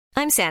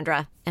I'm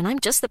Sandra, and I'm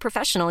just the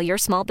professional your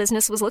small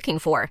business was looking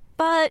for.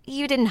 But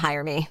you didn't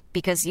hire me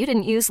because you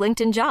didn't use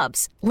LinkedIn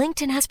Jobs.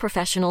 LinkedIn has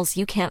professionals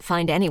you can't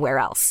find anywhere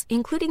else,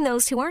 including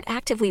those who aren't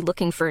actively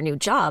looking for a new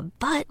job,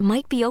 but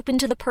might be open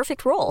to the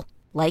perfect role,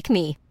 like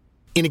me.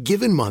 In a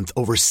given month,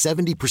 over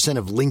 70%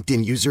 of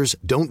LinkedIn users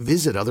don't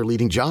visit other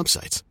leading job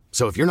sites.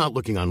 So if you're not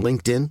looking on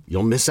LinkedIn,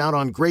 you'll miss out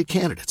on great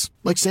candidates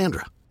like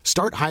Sandra.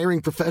 Start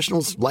hiring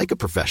professionals like a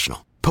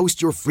professional.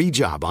 Post your free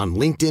job on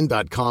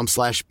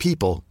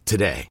linkedin.com/people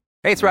today.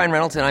 Hey, it's Ryan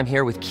Reynolds, and I'm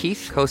here with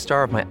Keith,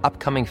 co-star of my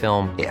upcoming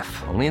film, If,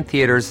 only in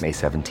theaters May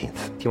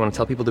 17th. Do you want to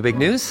tell people the big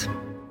news?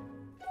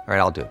 All right,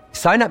 I'll do it.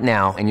 Sign up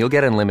now and you'll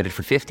get unlimited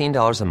for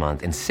 $15 a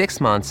month and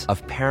 6 months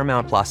of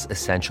Paramount Plus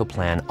Essential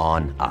Plan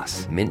on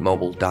us.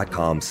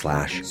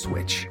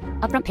 MintMobile.com/switch.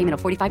 Upfront payment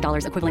of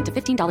 $45 equivalent to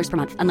 $15 per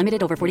month.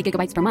 Unlimited over 40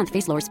 gigabytes per month.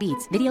 Face lower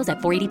speeds. Videos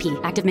at 480p.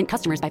 Active Mint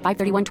customers by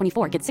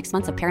 531.24 get 6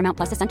 months of Paramount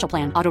Plus Essential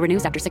Plan. Auto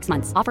renews after 6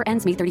 months. Offer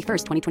ends May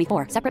 31st,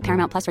 2024. Separate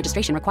Paramount Plus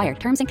registration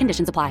required. Terms and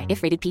conditions apply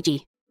if rated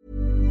PG.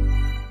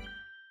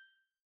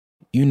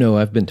 You know,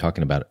 I've been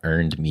talking about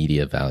earned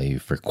media value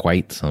for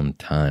quite some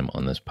time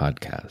on this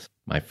podcast.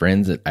 My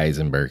friends at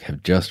Eisenberg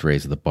have just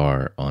raised the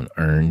bar on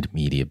earned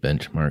media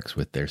benchmarks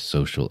with their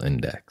social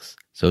index.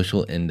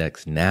 Social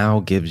Index now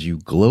gives you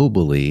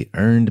globally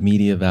earned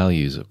media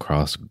values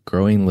across a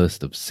growing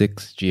list of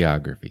 6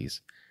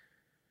 geographies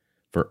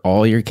for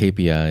all your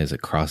KPIs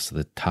across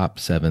the top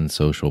 7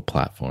 social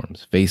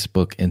platforms: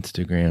 Facebook,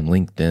 Instagram,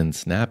 LinkedIn,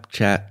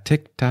 Snapchat,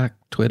 TikTok,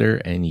 Twitter,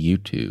 and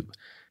YouTube.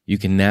 You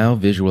can now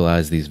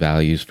visualize these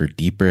values for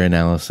deeper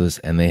analysis,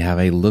 and they have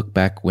a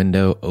look-back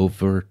window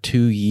over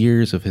 2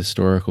 years of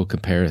historical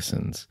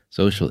comparisons.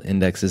 Social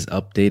Index is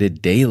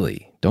updated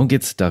daily. Don't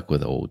get stuck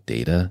with old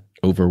data.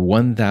 Over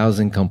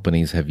 1,000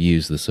 companies have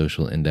used the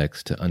Social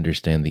Index to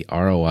understand the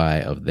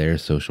ROI of their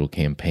social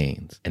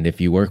campaigns. And if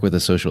you work with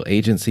a social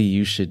agency,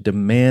 you should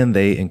demand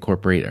they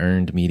incorporate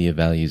earned media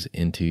values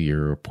into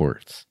your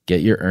reports.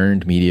 Get your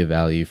earned media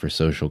value for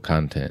social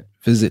content.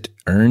 Visit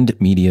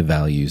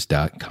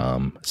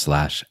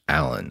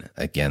earnedmediavalues.com/Alan.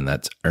 Again,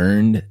 that's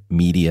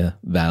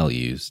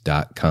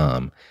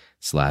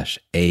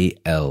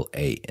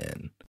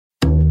earnedmediavalues.com/ALAN.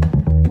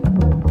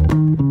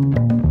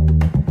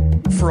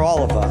 For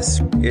all of us,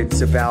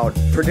 it's about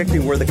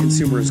predicting where the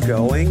consumer is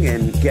going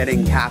and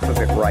getting half of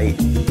it right.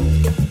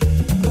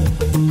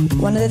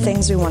 One of the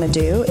things we want to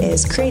do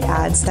is create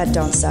ads that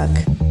don't suck.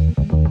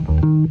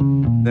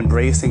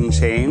 Embracing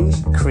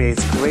change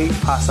creates great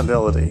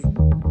possibility.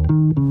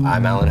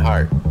 I'm Alan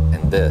Hart,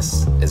 and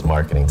this is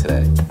Marketing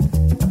Today.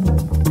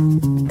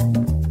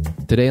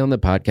 Today on the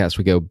podcast,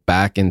 we go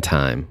back in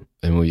time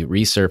and we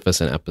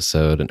resurface an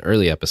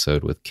early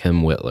episode with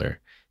Kim Whitler.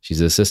 She's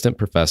an assistant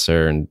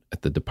professor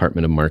at the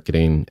Department of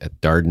Marketing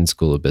at Darden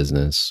School of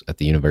Business at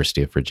the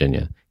University of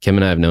Virginia. Kim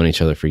and I have known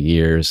each other for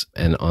years,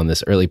 and on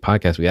this early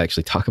podcast, we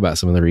actually talk about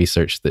some of the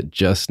research that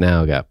just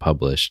now got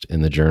published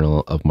in the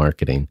Journal of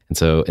Marketing. And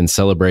so in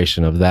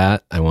celebration of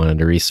that, I wanted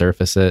to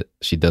resurface it.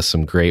 She does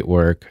some great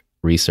work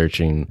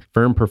researching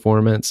firm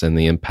performance and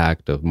the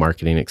impact of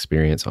marketing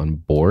experience on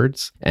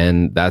boards.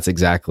 And that's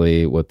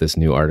exactly what this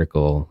new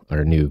article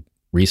or new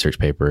research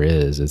paper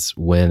is. It's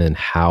when and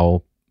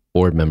how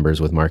board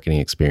members with marketing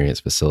experience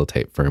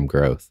facilitate firm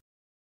growth.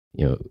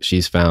 You know,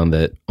 she's found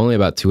that only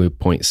about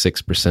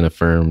 2.6% of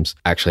firms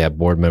actually have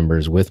board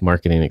members with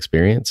marketing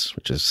experience,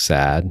 which is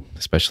sad,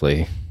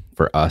 especially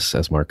for us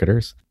as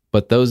marketers.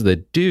 But those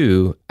that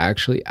do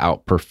actually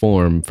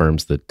outperform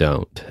firms that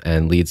don't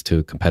and leads to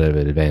a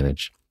competitive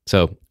advantage.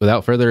 So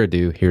without further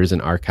ado, here's an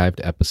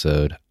archived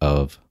episode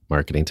of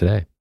Marketing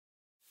Today.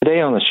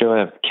 Today on the show, I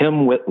have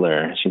Kim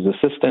Whitler. She's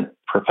assistant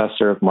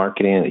professor of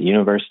marketing at the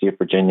University of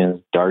Virginia's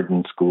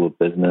Darden School of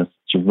Business.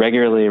 She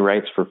regularly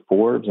writes for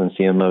Forbes and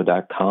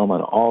CMO.com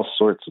on all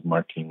sorts of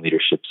marketing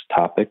leadership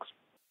topics.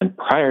 And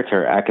prior to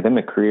her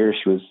academic career,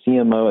 she was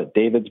CMO at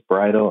David's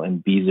Bridal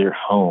and Beazer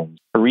Homes.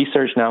 Her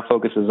research now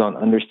focuses on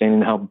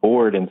understanding how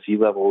board and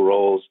C-level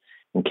roles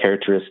and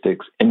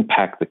characteristics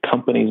impact the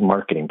company's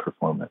marketing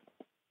performance.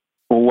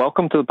 Well,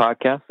 welcome to the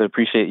podcast. I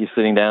appreciate you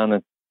sitting down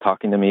and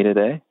talking to me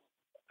today.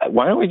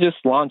 Why don't we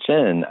just launch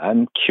in?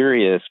 I'm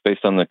curious,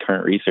 based on the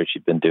current research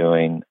you've been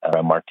doing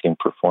around marketing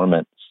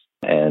performance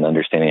and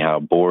understanding how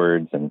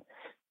boards and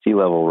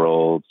C-level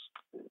roles,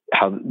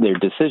 how their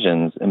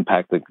decisions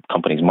impact the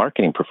company's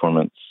marketing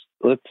performance.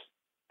 Let's,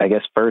 I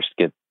guess, first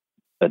get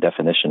a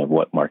definition of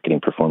what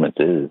marketing performance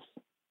is.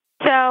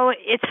 So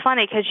it's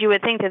funny because you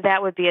would think that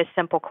that would be a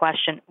simple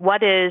question.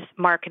 What is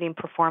marketing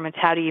performance?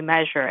 How do you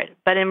measure it?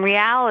 But in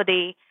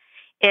reality,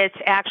 it's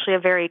actually a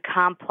very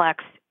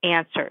complex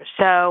answer.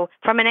 So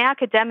from an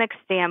academic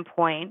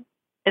standpoint,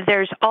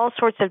 there's all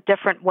sorts of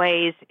different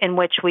ways in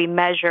which we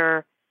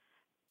measure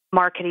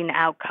marketing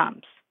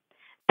outcomes.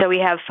 So we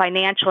have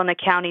financial and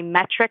accounting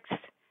metrics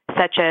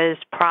such as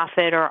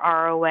profit or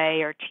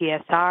ROA or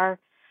TSR.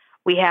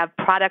 We have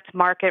product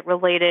market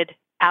related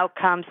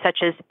outcomes such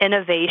as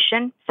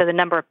innovation, so the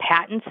number of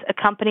patents a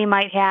company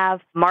might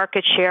have,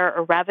 market share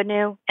or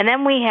revenue. And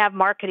then we have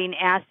marketing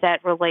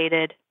asset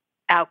related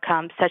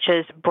outcomes, such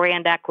as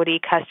brand equity,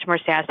 customer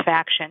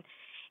satisfaction.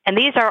 And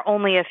these are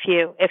only a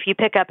few. If you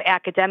pick up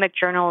academic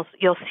journals,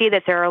 you'll see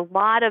that there are a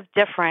lot of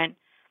different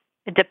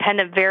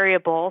dependent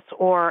variables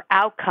or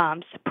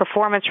outcomes,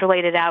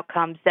 performance-related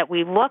outcomes that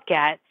we look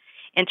at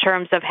in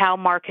terms of how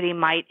marketing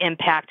might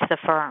impact the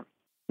firm.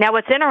 Now,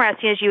 what's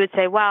interesting is you would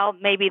say, well,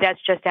 maybe that's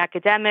just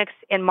academics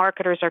and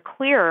marketers are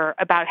clearer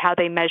about how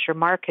they measure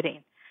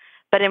marketing.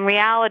 But in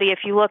reality, if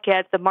you look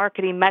at the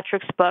Marketing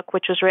Metrics book,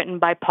 which was written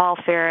by Paul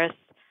Ferris,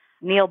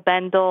 Neil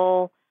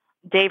Bendel,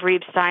 Dave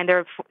Reibstein,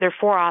 there are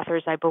 4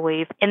 authors, I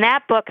believe. In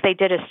that book, they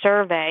did a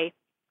survey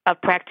of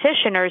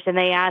practitioners, and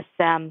they asked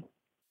them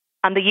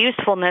on the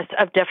usefulness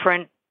of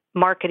different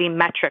marketing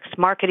metrics,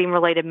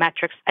 marketing-related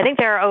metrics. I think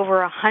there are over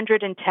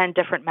 110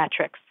 different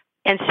metrics.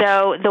 And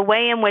so the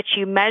way in which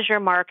you measure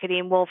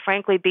marketing will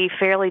frankly be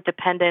fairly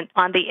dependent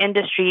on the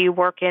industry you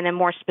work in, and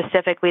more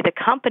specifically the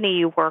company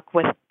you work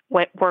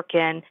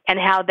in, and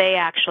how they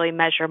actually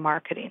measure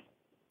marketing.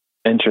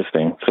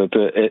 Interesting. So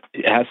it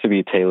has to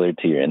be tailored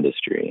to your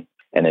industry,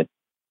 and it's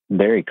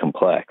very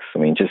complex. I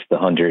mean, just the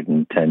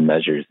 110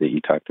 measures that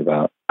you talked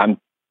about. I'm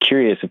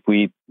curious, if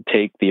we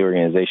take the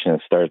organization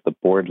and start at the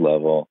board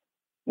level,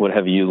 what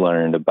have you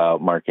learned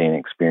about marketing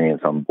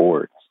experience on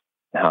boards?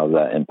 How does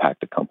that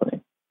impact a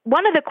company?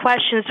 One of the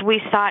questions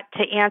we sought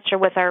to answer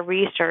with our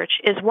research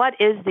is, what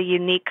is the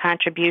unique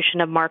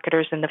contribution of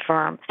marketers in the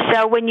firm?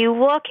 So when you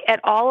look at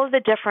all of the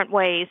different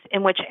ways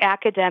in which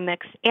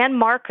academics and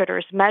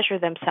marketers measure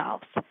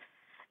themselves,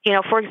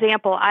 for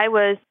example, I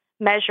was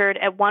measured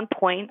at one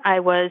point, I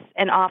was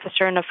an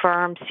officer in a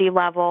firm,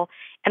 C-level,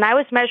 and I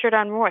was measured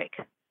on ROIC,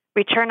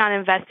 return on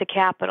invested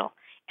capital.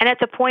 And at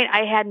the point,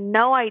 I had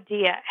no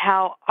idea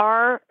how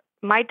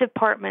my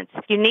department's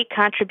unique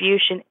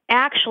contribution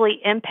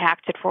actually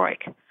impacted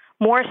ROIC,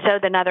 more so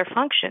than other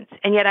functions,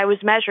 and yet I was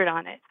measured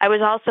on it. I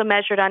was also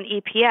measured on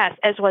EPS,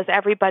 as was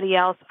everybody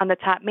else on the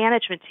top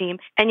management team,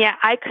 and yet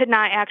I could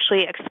not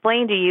actually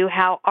explain to you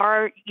how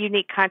our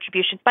unique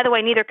contribution, by the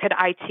way, neither could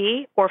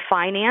IT or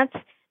finance.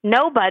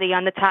 Nobody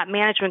on the top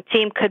management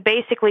team could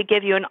basically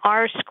give you an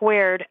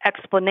R-squared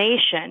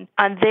explanation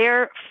on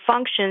their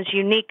function's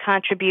unique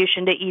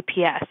contribution to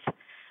EPS.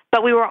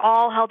 But we were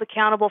all held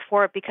accountable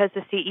for it because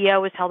the CEO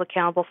was held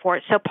accountable for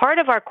it. So part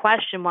of our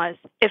question was,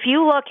 if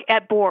you look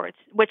at boards,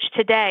 which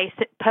today,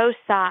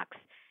 post-SOX,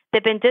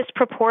 they've been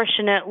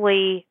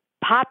disproportionately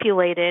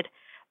populated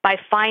by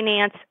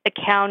finance,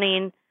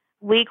 accounting,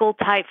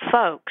 legal-type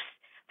folks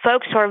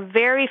who are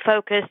very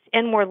focused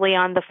inwardly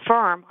on the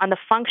firm, on the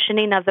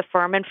functioning of the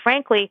firm, and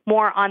frankly,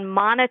 more on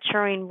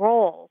monitoring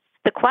roles.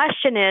 The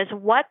question is,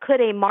 what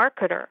could a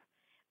marketer,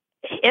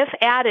 if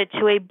added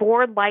to a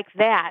board like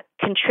that,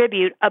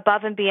 contribute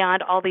above and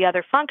beyond all the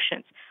other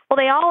functions? Well,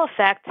 they all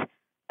affect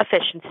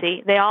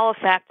efficiency. They all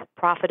affect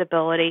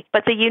profitability.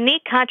 But the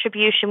unique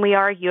contribution, we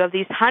argue, of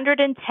these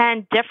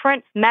 110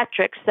 different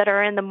metrics that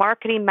are in the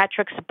Marketing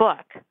Metrics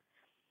book,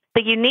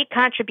 the unique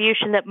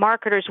contribution that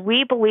marketers,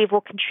 we believe,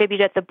 will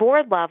contribute at the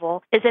board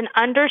level is an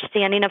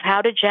understanding of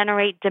how to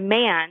generate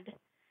demand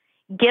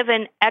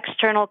given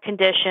external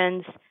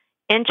conditions,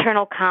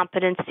 internal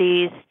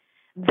competencies,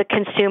 the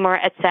consumer,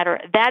 et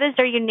cetera. That is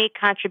their unique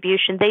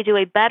contribution. They do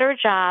a better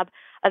job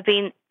of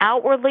being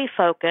outwardly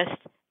focused,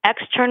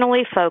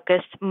 externally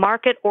focused,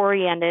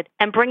 market-oriented,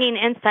 and bringing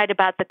insight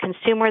about the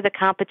consumer, the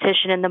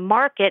competition, and the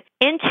market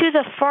into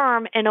the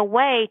firm in a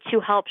way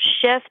to help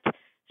shift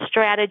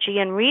strategy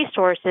and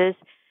resources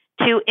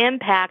to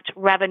impact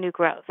revenue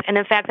growth. And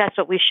in fact, that's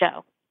what we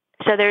show.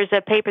 So there's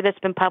a paper that's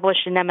been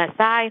published in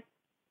MSI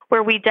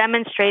where we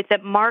demonstrate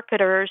that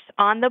marketers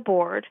on the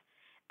board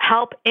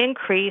help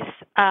increase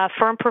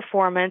firm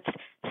performance,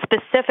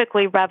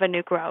 specifically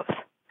revenue growth.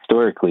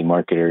 Historically,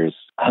 marketers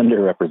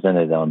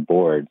underrepresented on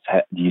boards.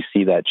 Do you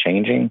see that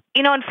changing?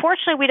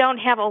 Unfortunately, we don't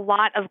have a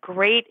lot of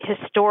great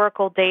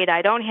historical data.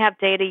 I don't have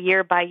data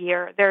year by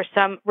year. There are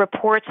some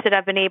reports that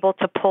I've been able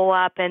to pull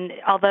up, and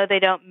although they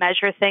don't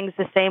measure things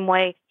the same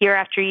way year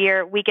after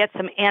year, we get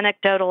some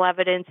anecdotal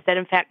evidence that,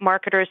 in fact,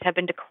 marketers have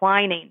been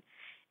declining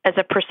as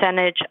a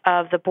percentage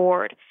of the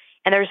board.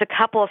 And there's a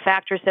couple of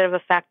factors that have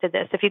affected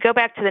this. If you go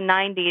back to the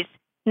 90s,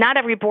 not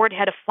every board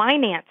had a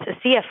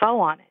CFO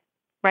on it,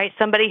 right?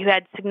 Somebody who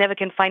had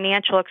significant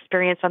financial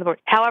experience on the board.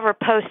 However,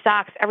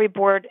 post-SOX, every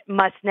board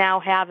must now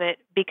have it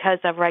because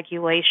of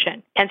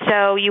regulation. And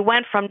so you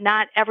went from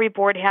not every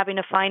board having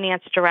a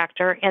finance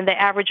director and the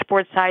average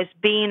board size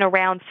being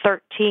around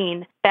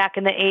 13 back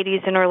in the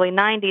 80s and early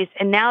 90s,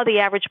 and now the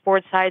average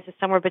board size is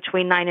somewhere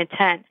between 9 and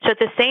 10. So at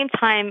the same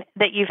time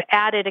that you've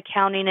added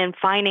accounting and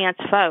finance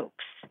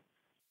folks,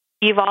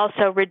 you've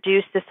also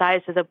reduced the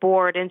size of the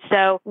board. And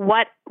so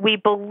what we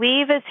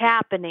believe is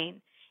happening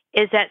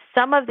is that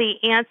some of the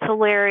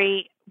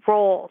ancillary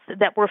roles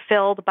that were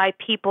filled by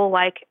people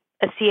like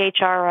a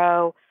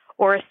CHRO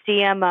or a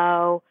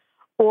CMO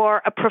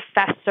or a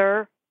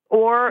professor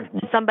or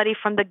somebody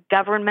from the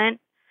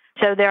government,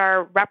 so there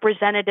are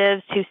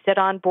representatives who sit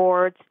on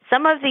boards,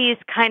 some of these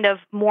kind of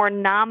more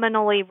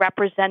nominally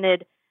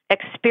represented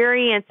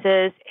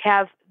experiences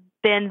have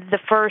been the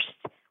first,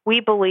 we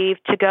believe,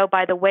 to go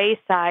by the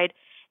wayside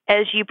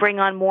as you bring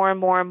on more and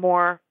more and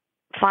more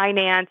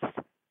finance,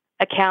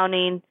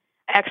 accounting,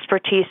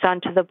 expertise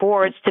onto the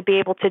boards to be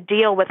able to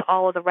deal with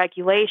all of the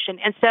regulation.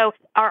 And so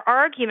our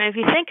argument, if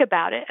you think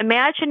about it,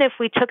 imagine if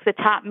we took the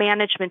top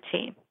management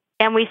team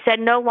and we said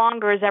no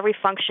longer is every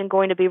function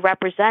going to be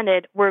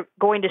represented. We're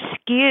going to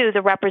skew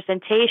the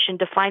representation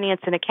to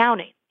finance and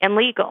accounting and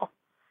legal.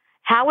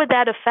 How would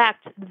that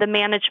affect the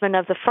management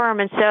of the firm?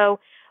 And so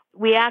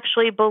we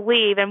actually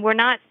believe, and we're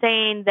not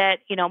saying that,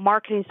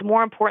 marketing is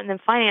more important than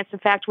finance. In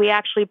fact, we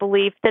actually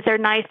believe that they're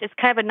nice. It's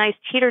kind of a nice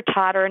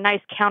teeter-totter, a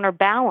nice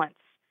counterbalance.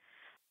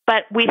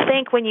 But we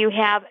think when you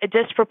have a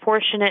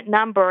disproportionate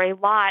number, a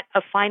lot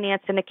of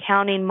finance and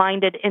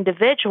accounting-minded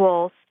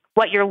individuals,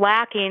 what you're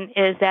lacking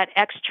is that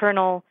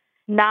external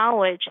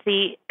knowledge,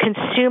 the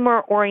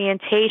consumer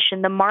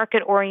orientation, the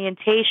market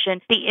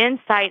orientation, the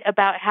insight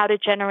about how to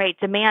generate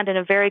demand in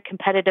a very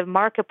competitive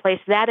marketplace.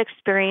 That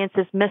experience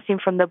is missing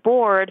from the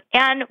board.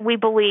 And we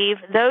believe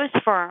those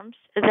firms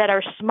that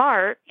are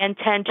smart and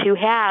tend to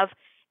have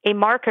a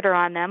marketer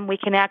on them, we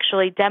can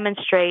actually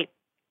demonstrate.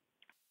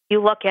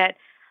 You look at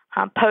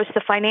post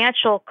the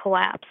financial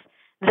collapse,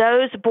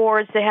 those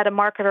boards that had a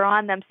marketer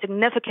on them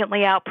significantly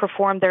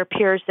outperformed their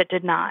peers that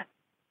did not.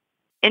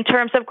 In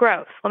terms of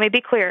growth, let me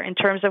be clear, in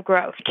terms of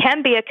growth, it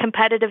can be a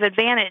competitive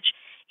advantage.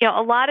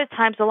 A lot of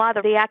times, a lot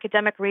of the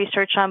academic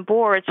research on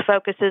boards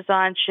focuses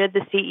on should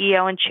the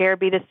CEO and chair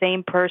be the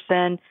same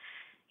person,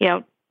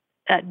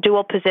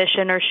 dual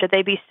position, or should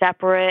they be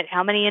separate?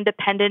 How many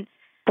independent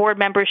board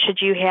members should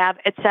you have,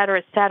 et cetera,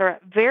 et cetera.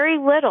 Very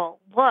little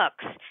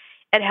looks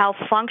at how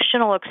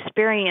functional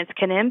experience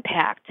can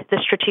impact the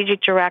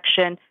strategic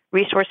direction,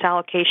 resource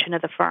allocation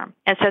of the firm.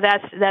 And so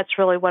that's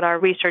really what our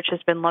research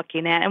has been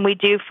looking at. And we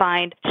do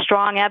find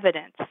strong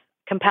evidence,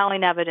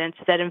 compelling evidence,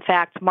 that in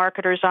fact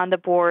marketers on the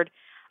board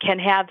can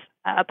have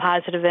a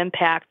positive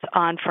impact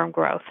on firm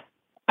growth.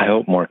 I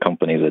hope more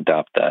companies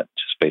adopt that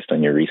just based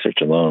on your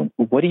research alone.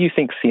 What do you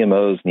think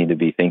CMOs need to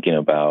be thinking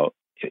about,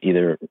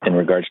 either in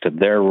regards to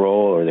their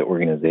role or the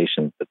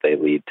organizations that they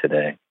lead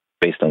today,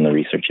 based on the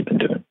research you've been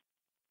doing?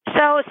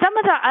 So some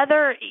of the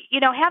other,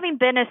 having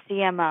been a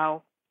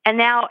CMO and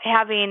now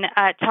having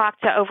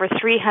talked to over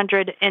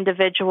 300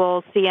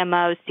 individuals,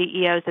 CMOs,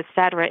 CEOs, et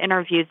cetera,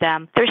 interviewed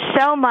them, there's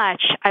so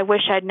much I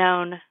wish I'd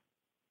known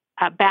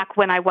back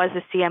when I was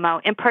a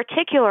CMO, in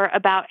particular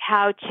about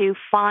how to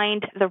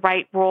find the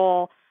right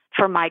role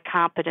for my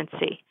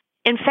competency.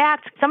 In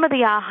fact, some of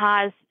the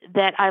ahas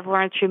that I've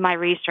learned through my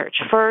research.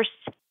 First,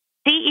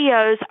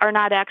 CEOs are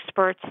not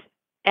experts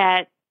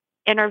at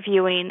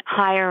interviewing,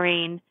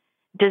 hiring,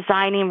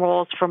 designing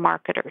roles for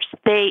marketers.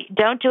 They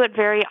don't do it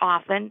very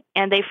often,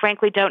 and they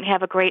frankly don't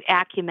have a great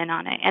acumen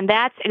on it. And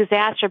that's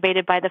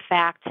exacerbated by the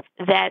fact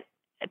that,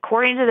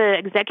 according to the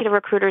executive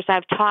recruiters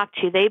I've talked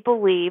to, they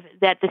believe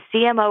that the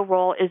CMO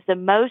role is the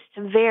most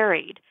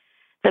varied,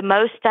 the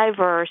most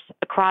diverse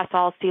across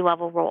all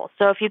C-level roles.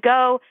 So if you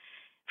go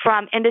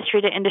from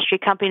industry to industry,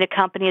 company to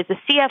company, as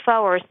a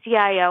CFO or a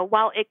CIO,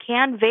 while it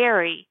can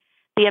vary,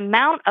 the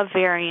amount of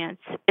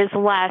variance is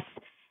less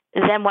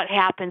than what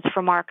happens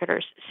for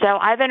marketers. So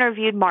I've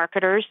interviewed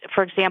marketers,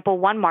 for example,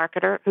 one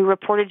marketer who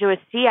reported to a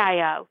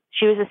CIO.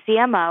 She was a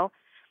CMO.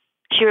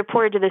 She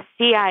reported to the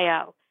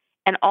CIO,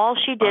 and all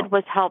she did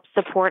was help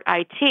support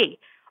IT.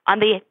 On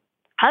the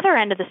other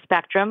end of the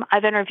spectrum,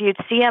 I've interviewed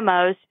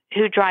CMOs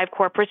who drive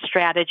corporate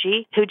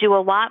strategy, who do a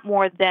lot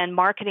more than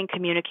marketing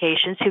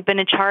communications, who've been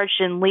in charge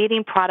in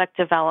leading product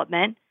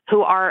development,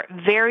 who are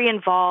very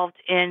involved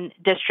in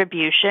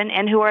distribution,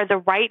 and who are the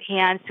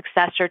right-hand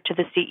successor to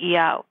the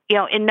CEO.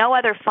 In no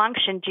other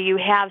function do you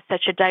have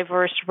such a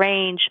diverse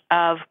range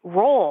of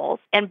roles,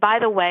 and by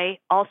the way,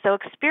 also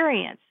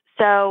experience.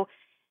 So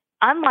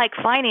unlike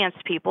finance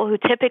people who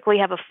typically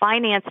have a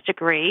finance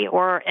degree,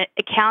 or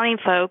accounting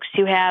folks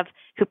who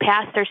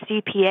pass their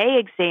CPA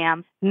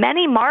exam,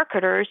 many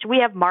marketers, we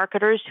have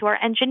marketers who are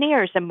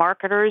engineers and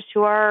marketers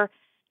who are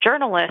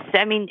journalists.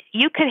 I mean,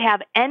 you could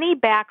have any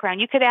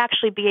background. You could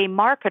actually be a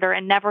marketer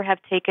and never have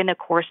taken a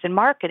course in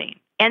marketing.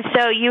 And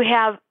so you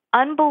have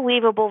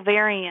unbelievable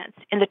variance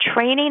in the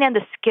training and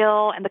the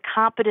skill and the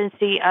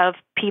competency of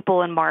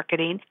people in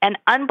marketing, and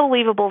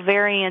unbelievable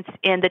variance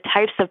in the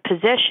types of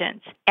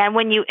positions. And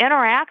when you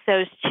interact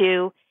those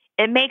two,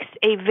 it makes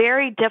a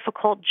very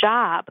difficult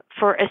job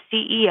for a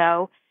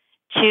CEO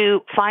to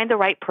find the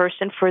right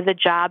person for the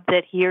job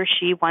that he or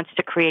she wants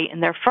to create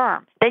in their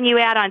firm. Then you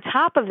add on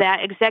top of that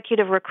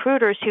executive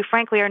recruiters who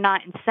frankly are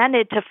not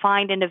incented to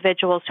find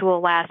individuals who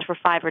will last for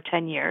 5 or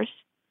 10 years.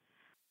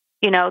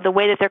 The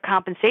way that their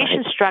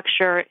compensation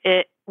structure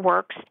it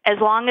works, as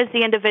long as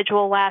the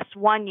individual lasts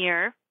 1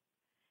 year,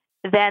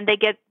 then they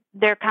get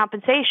their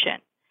compensation.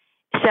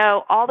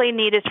 So all they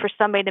need is for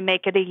somebody to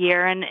make it a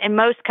year, and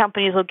most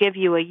companies will give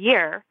you a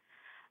year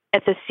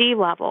at the C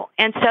level.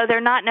 And so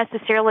they're not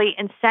necessarily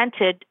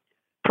incented,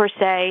 per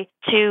se,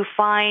 to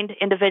find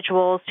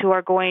individuals who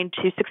are going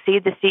to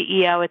succeed the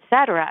CEO, et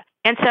cetera.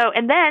 And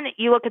then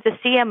you look at the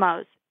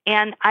CMOs,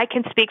 and I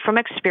can speak from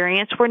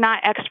experience, we're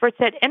not experts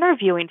at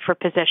interviewing for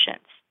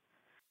positions,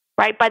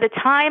 right? By the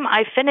time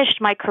I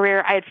finished my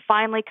career, I had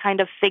finally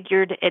kind of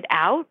figured it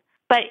out.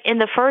 But in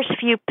the first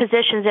few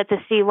positions at the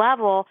C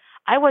level,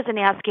 I wasn't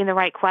asking the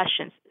right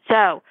questions.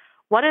 So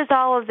what does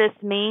all of this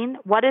mean?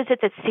 What is it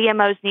that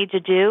CMOs need to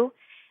do?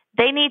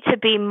 They need to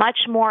be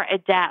much more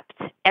adept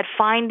at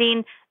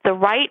finding the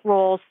right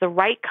roles, the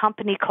right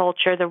company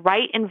culture, the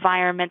right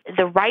environment,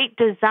 the right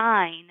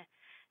design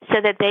so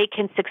that they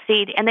can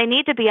succeed. And they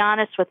need to be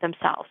honest with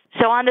themselves.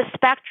 So on the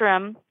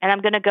spectrum, and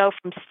I'm going to go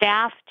from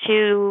staff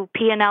to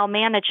P&L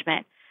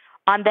management,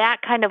 on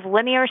that kind of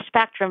linear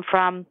spectrum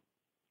from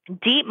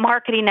deep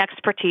marketing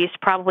expertise,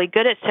 probably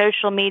good at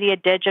social media,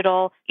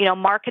 digital,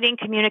 marketing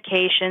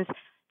communications,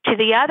 to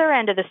the other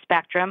end of the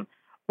spectrum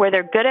where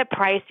they're good at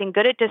pricing,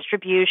 good at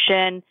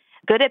distribution,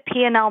 good at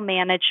P&L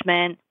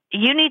management.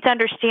 You need to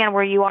understand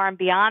where you are and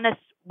be honest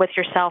with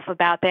yourself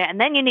about that. And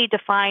then you need to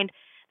find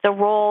the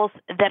roles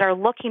that are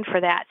looking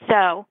for that.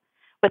 So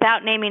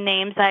without naming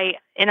names, I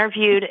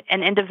interviewed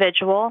an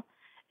individual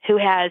who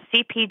has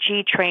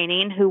CPG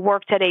training, who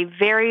worked at a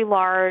very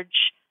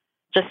large,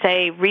 just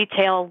say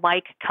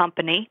retail-like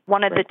company,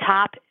 one of the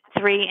top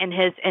 3 in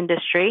his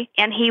industry.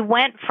 And he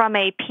went from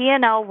a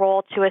P&L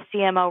role to a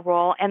CMO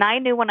role. And I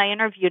knew when I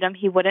interviewed him,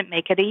 he wouldn't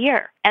make it a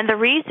year. And the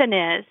reason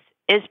is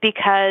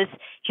because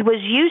he was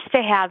used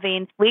to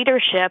having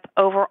leadership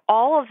over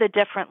all of the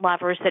different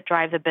levers that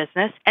drive the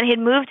business. And he'd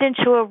moved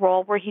into a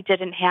role where he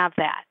didn't have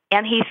that.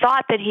 And he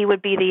thought that he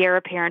would be the heir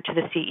apparent to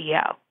the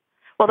CEO.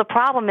 Well, the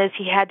problem is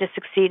he had to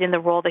succeed in the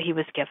role that he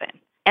was given.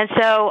 And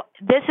so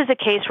this is a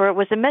case where it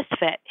was a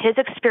misfit. His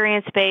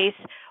experience base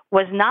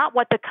was not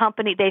what the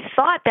company, they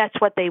thought that's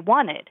what they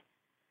wanted,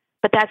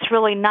 but that's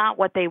really not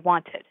what they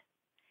wanted.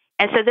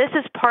 And so this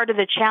is part of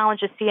the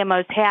challenge that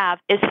CMOs have,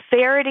 is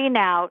ferreting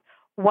out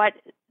what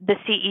the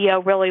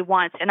CEO really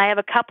wants. And I have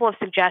a couple of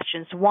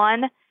suggestions.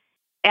 One,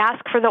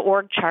 ask for the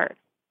org chart.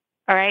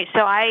 All right.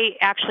 So I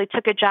actually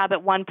took a job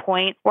at one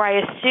point where I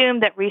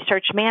assumed that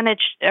research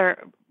managed or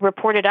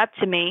reported up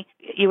to me.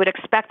 You would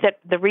expect that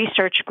the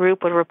research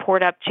group would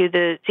report up to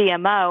the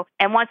CMO.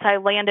 And once I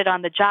landed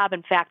on the job,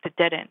 in fact, it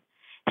didn't.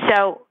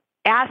 So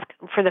ask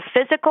for the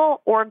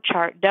physical org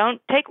chart.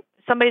 Don't take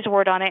somebody's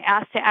word on it.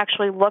 Ask to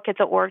actually look at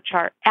the org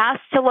chart.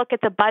 Ask to look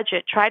at the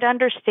budget. Try to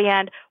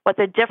understand what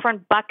the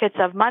different buckets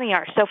of money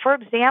are. So, for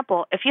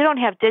example, if you don't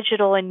have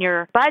digital in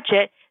your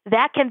budget,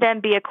 that can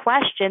then be a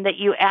question that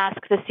you ask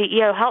the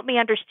CEO, help me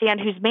understand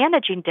who's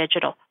managing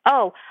digital.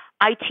 Oh,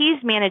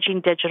 IT's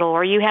managing digital,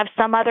 or you have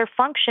some other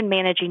function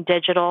managing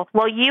digital.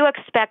 Well, you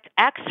expect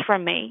X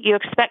from me. You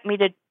expect me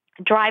to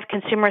drive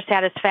consumer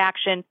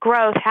satisfaction,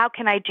 growth. How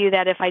can I do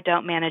that if I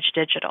don't manage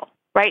digital?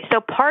 Right? So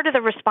part of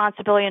the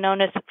responsibility and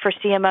onus for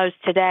CMOs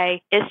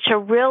today is to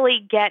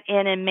really get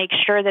in and make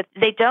sure that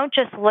they don't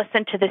just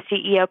listen to the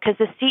CEO, because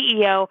the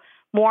CEO,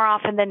 more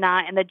often than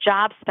not, and the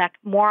job spec,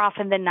 more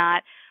often than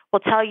not, will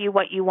tell you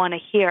what you want to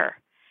hear.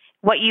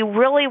 What you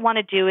really want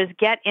to do is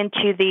get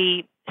into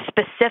the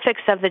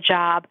specifics of the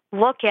job,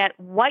 look at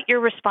what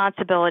your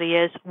responsibility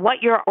is,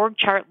 what your org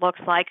chart looks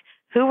like,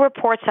 who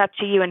reports up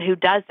to you and who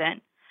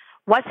doesn't,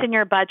 what's in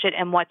your budget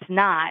and what's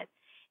not.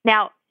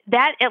 Now,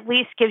 that at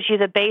least gives you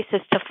the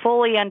basis to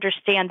fully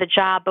understand the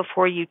job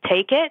before you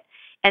take it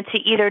and to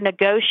either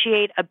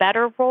negotiate a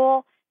better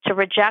role, to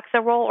reject the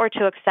role, or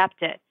to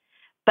accept it.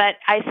 But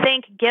I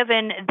think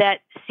given that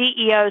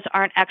CEOs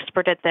aren't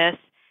expert at this,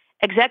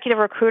 executive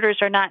recruiters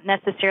are not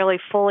necessarily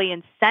fully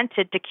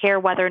incented to care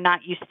whether or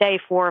not you stay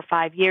 4 or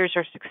 5 years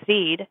or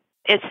succeed.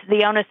 It's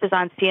the onus is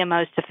on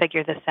CMOs to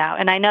figure this out.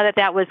 And I know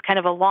that was kind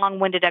of a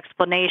long-winded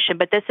explanation,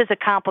 but the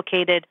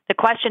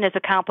question is a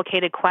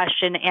complicated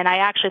question, and I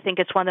actually think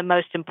it's one of the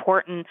most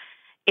important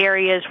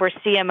areas where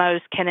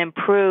CMOs can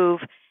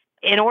improve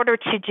in order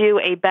to do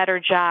a better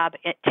job,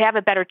 to have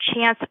a better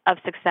chance of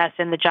success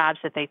in the jobs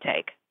that they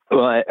take.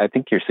 Well, I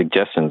think your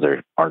suggestions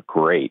are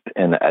great.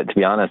 And to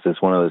be honest,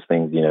 it's one of those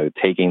things,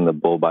 taking the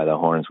bull by the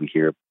horns. We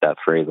hear that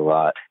phrase a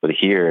lot. But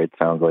here it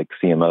sounds like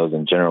CMOs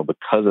in general,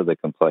 because of the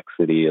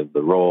complexity of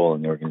the role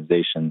and the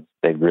organization,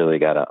 they've really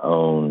got to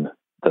own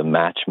the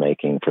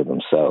matchmaking for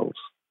themselves.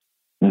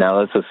 Now,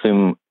 let's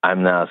assume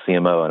I'm now a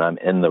CMO and I'm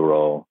in the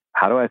role.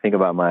 How do I think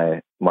about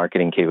my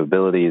marketing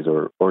capabilities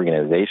or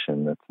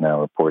organization that's now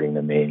reporting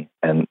to me?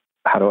 And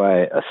how do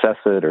I assess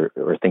it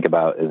or think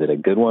about, is it a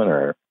good one,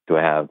 or do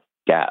I have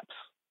gaps?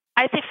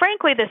 I think,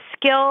 frankly, the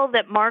skill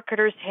that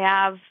marketers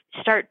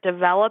start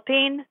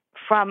developing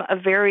from a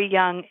very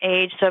young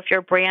age. So if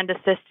you're a brand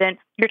assistant,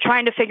 you're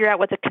trying to figure out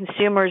what the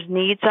consumer's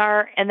needs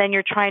are, and then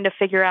you're trying to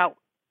figure out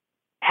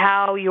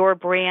how your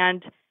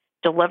brand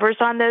delivers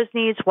on those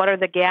needs. What are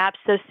the gaps?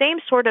 So same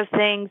sort of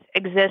things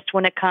exist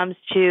when it comes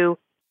to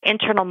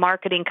internal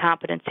marketing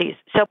competencies.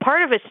 So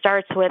part of it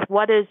starts with,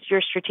 what is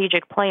your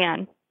strategic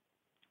plan?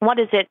 What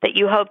is it that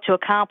you hope to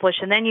accomplish?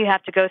 And then you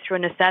have to go through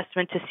an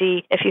assessment to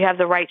see if you have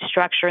the right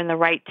structure and the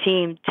right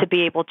team to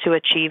be able to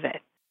achieve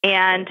it.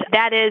 And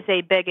that is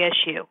a big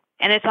issue.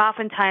 And it's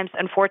oftentimes,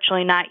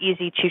 unfortunately, not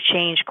easy to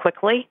change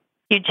quickly.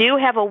 You do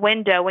have a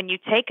window when you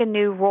take a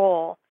new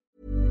role.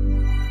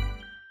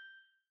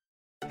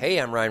 Hey,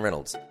 I'm Ryan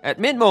Reynolds. At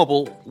Mint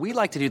Mobile, we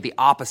like to do the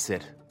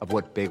opposite of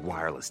what Big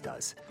Wireless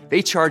does.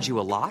 They charge you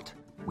a lot,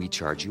 we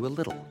charge you a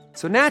little.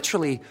 So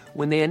naturally,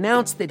 when they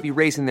announced they'd be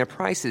raising their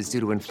prices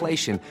due to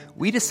inflation,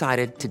 we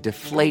decided to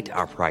deflate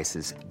our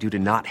prices due to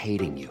not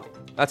hating you.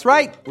 That's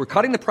right. We're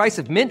cutting the price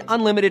of Mint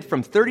Unlimited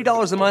from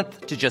 $30 a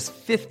month to just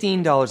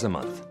 $15 a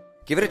month.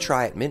 Give it a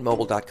try at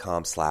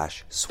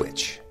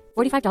mintmobile.com/switch.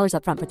 $45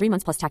 up front for 3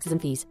 months plus taxes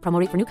and fees. Promo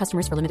rate for new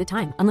customers for limited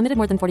time. Unlimited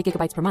more than 40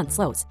 gigabytes per month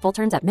slows. Full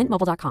terms at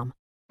mintmobile.com.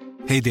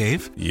 Hey,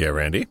 Dave. Yeah,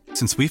 Randy.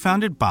 Since we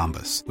founded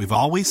Bombas, we've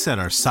always said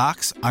our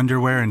socks,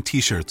 underwear, and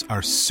T-shirts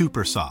are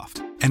super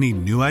soft. Any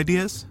new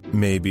ideas?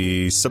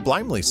 Maybe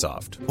sublimely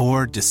soft.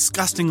 Or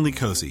disgustingly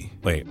cozy.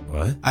 Wait,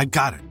 what? I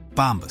got it.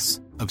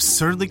 Bombas.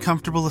 Absurdly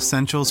comfortable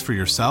essentials for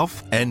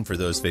yourself and for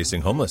those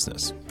facing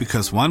homelessness.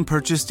 Because one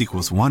purchased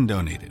equals one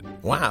donated.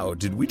 Wow,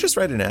 did we just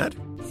write an ad?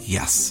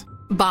 Yes.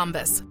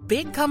 Bombas.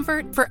 Big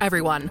comfort for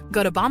everyone.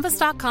 Go to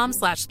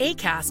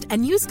bombas.com/ACAST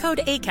and use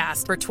code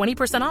ACAST for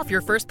 20% off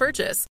your first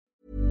purchase.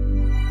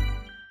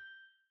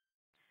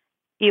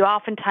 You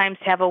oftentimes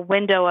have a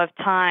window of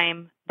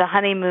time, the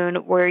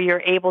honeymoon, where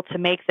you're able to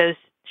make those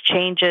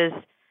changes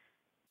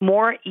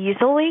more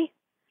easily.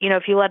 You know,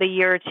 if you let a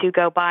year or two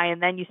go by and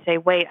then you say,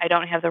 wait, I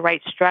don't have the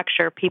right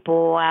structure, people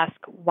will ask,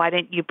 why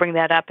didn't you bring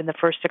that up in the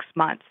first 6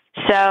 months?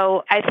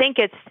 So I think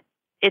it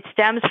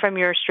stems from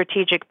your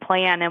strategic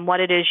plan and what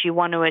it is you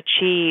want to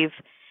achieve.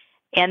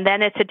 And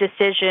then it's a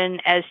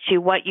decision as to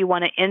what you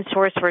want to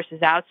insource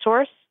versus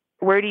outsource.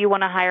 Where do you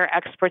want to hire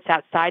experts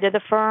outside of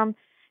the firm,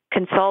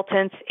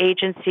 consultants,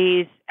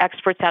 agencies,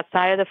 experts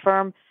outside of the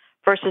firm,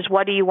 versus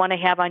what do you want to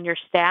have on your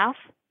staff?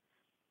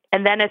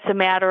 And then it's a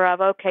matter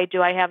of, okay,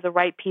 do I have the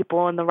right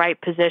people in the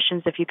right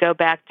positions? If you go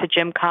back to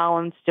Jim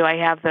Collins, do I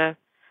have the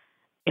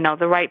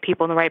right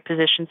people in the right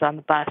positions on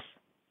the bus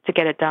to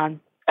get it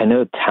done? I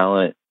know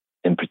talent,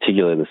 in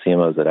particular the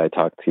CMOs that I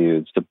talk to,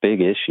 it's a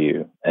big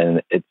issue.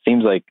 And it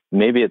seems like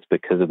maybe it's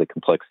because of the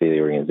complexity of the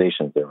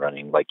organizations they're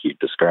running, like you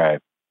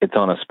described. It's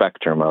on a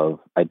spectrum of,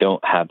 I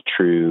don't have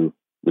true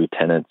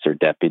lieutenants or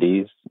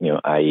deputies,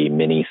 i.e.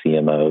 mini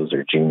CMOs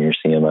or junior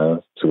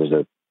CMOs. So there's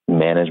a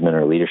management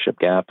or leadership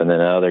gap. And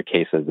then in other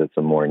cases, it's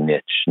a more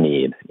niche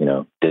need,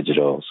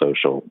 digital,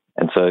 social.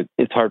 And so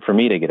it's hard for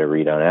me to get a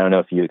read on it. I don't know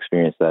if you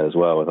experienced that as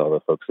well with all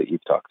the folks that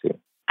you've talked to.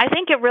 I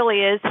think it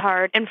really is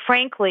hard. And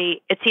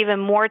frankly, it's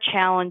even more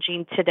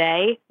challenging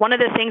today. One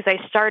of the things I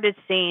started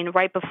seeing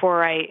right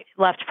before I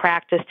left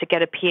practice to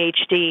get a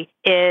PhD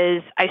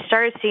is I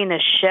started seeing a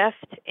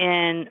shift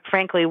in,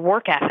 frankly,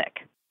 work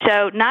ethic.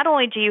 So not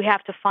only do you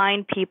have to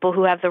find people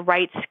who have the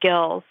right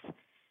skills,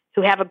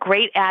 who have a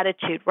great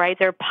attitude, right?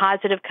 They're a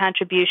positive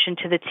contribution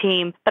to the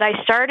team. But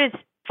I started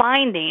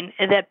finding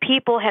that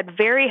people had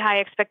very high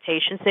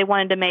expectations. They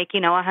wanted to make,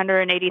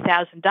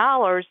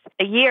 $180,000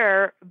 a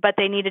year, but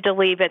they needed to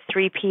leave at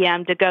 3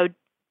 p.m. to go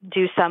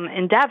do some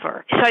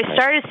endeavor. So I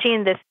started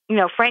seeing this,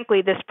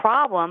 frankly, this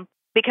problem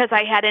because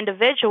I had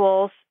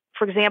individuals,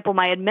 for example,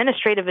 my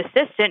administrative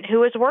assistant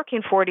who was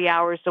working 40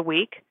 hours a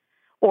week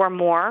or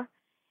more,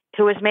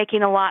 who was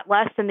making a lot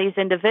less than these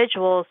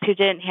individuals who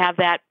didn't have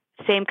that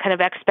same kind of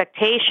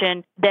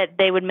expectation that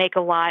they would make a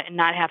lot and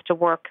not have to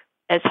work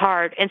as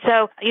hard. And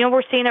so,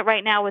 we're seeing it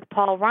right now with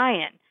Paul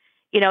Ryan.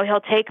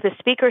 He'll take the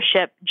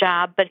speakership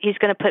job, but he's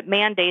going to put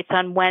mandates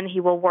on when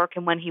he will work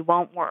and when he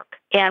won't work.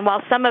 And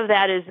while some of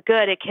that is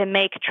good, it can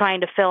make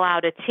trying to fill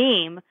out a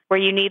team where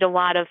you need a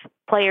lot of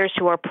players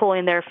who are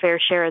pulling their fair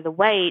share of the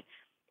weight.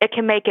 It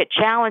can make it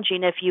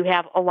challenging if you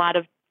have a lot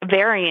of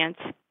variance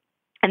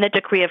and the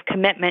degree of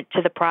commitment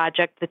to the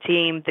project, the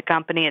team, the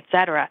company, et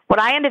cetera. What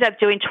I ended up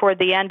doing toward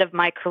the end of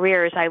my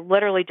career is I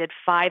literally did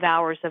 5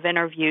 hours of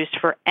interviews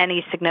for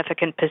any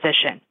significant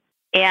position.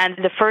 And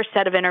the first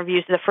set of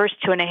interviews, the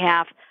first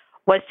 2.5,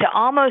 was to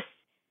almost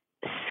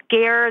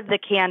scare the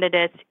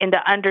candidates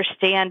into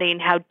understanding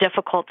how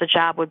difficult the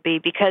job would be.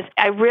 Because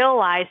I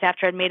realized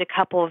after I'd made a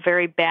couple of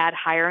very bad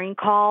hiring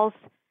calls,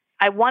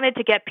 I wanted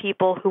to get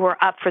people who were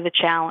up for the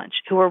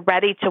challenge, who were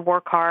ready to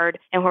work hard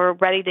and who were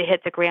ready to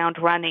hit the ground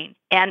running.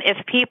 And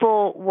if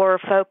people were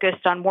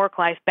focused on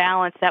work-life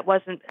balance, that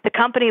wasn't, the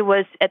company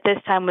was at this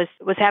time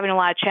was having a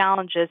lot of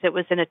challenges. It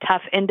was in a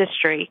tough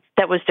industry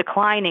that was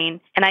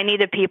declining, and I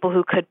needed people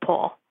who could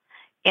pull.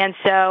 And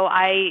so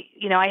I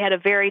had a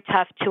very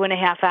tough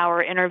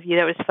 2.5-hour interview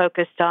that was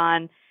focused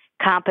on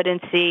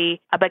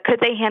competency, but could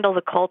they handle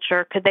the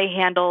culture? Could they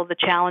handle the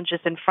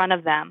challenges in front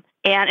of them?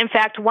 And in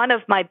fact, one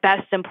of my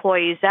best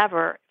employees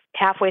ever,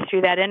 halfway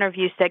through that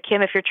interview, said,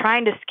 Kim, if you're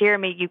trying to scare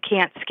me, you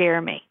can't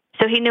scare me.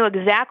 So he knew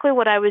exactly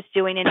what I was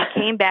doing, and he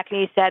came back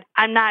and he said,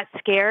 I'm not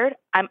scared.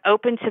 I'm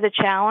open to the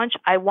challenge.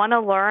 I want to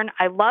learn.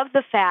 I love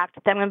the fact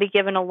that I'm going to be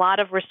given a lot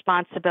of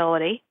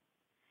responsibility,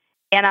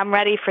 and I'm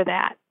ready for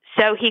that.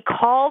 So he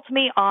called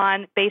me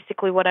on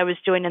basically what I was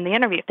doing in the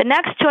interview. The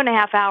next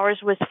 2.5 hours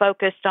was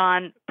focused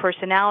on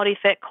personality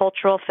fit,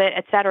 cultural fit,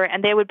 et cetera,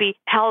 and they would be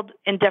held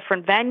in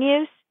different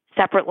venues.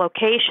 separate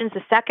locations.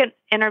 The second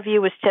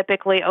interview was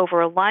typically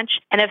over lunch.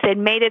 And if they'd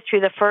made it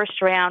through the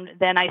first round,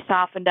 then I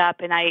softened up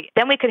and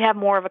then we could have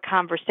more of a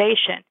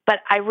conversation. But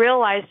I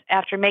realized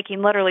after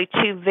making literally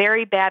 2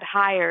 very bad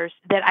hires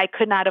that I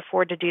could not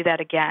afford to do that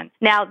again.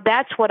 Now,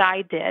 that's what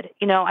I did.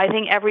 I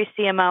think every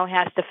CMO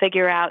has to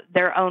figure out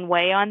their own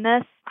way on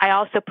this. I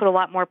also put a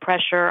lot more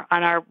pressure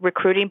on our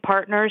recruiting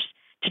partners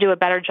to do a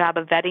better job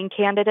of vetting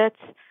candidates.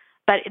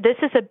 But this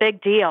is a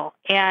big deal,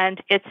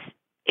 and it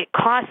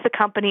costs the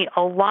company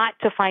a lot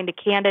to find a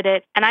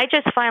candidate. And I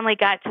just finally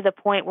got to the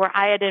point where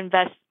I had to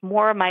invest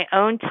more of my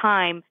own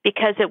time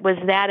because it was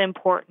that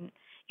important.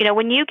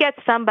 When you get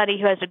somebody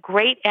who has a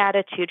great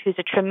attitude, who's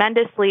a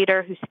tremendous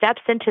leader, who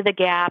steps into the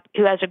gap,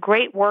 who has a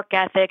great work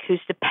ethic,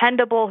 who's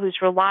dependable, who's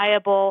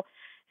reliable,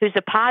 who's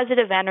a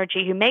positive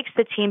energy, who makes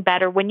the team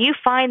better, when you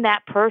find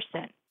that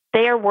person,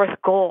 they are worth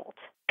gold.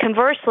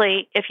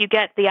 Conversely, if you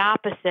get the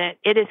opposite,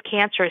 it is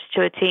cancerous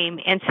to a team.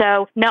 And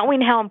so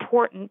knowing how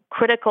important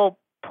critical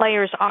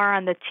players are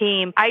on the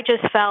team, I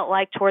just felt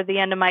like toward the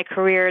end of my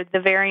career, the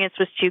variance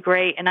was too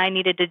great and I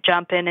needed to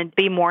jump in and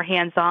be more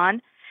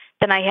hands-on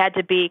than I had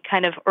to be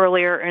kind of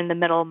earlier in the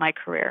middle of my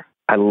career.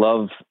 I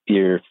love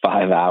your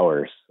 5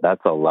 hours.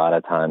 That's a lot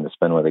of time to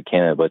spend with a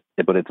candidate,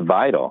 but it's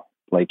vital.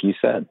 Like you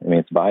said,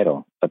 it's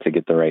vital to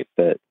get the right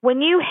fit.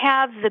 When you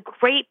have the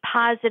great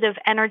positive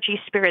energy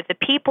spirit, the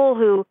people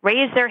who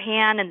raise their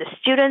hand and the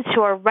students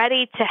who are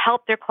ready to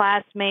help their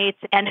classmates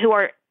and who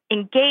are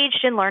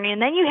engaged in learning,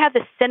 and then you have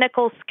the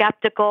cynical,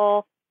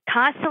 skeptical,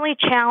 constantly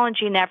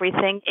challenging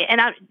everything,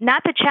 and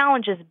not the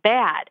challenge is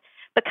bad,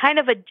 but kind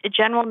of a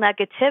general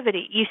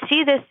negativity. You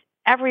see this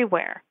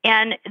everywhere,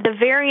 and the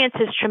variance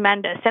is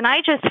tremendous. And I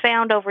just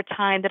found over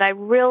time that I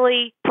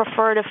really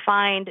prefer to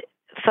find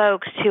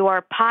folks who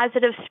are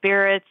positive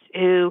spirits,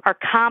 who are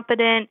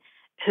competent,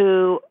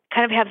 who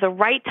kind of have the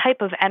right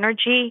type of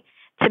energy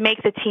to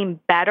make the team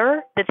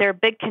better, that they're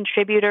big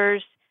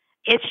contributors.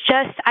 It's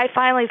just, I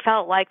finally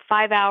felt like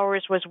 5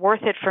 hours was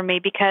worth it for me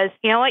because,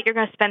 you know what, you're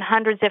going to spend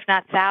hundreds, if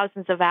not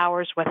thousands of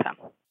hours with them.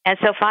 And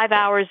so 5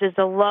 hours is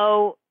a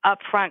low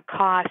upfront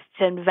cost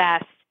to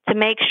invest to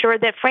make sure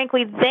that,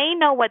 frankly, they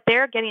know what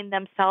they're getting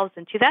themselves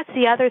into. That's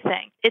the other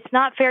thing. It's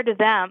not fair to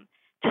them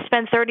to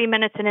spend 30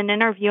 minutes in an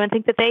interview and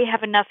think that they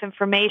have enough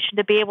information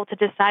to be able to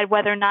decide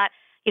whether or not,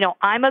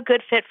 I'm a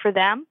good fit for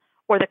them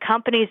or the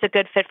company's a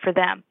good fit for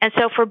them. And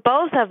so for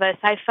both of us,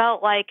 I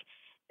felt like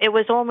it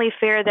was only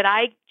fair that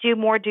I do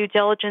more due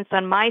diligence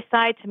on my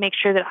side to make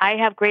sure that I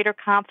have greater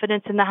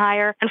confidence in the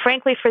hire. And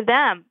frankly, for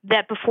them,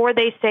 that before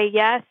they say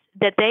yes,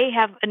 that they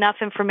have enough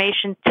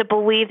information to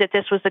believe that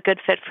this was a good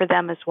fit for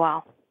them as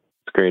well.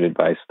 It's great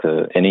advice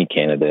to any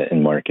candidate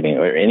in marketing,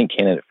 or any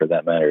candidate for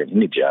that matter, in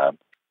any job.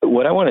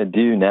 What I want to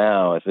do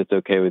now, if it's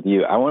okay with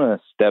you, I want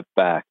to step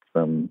back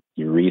from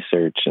your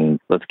research and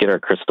let's get our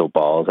crystal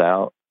balls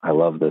out. I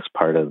love this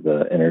part of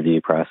the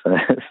interview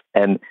process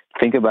and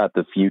think about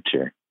the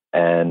future.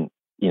 And,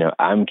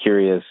 I'm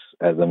curious,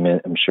 as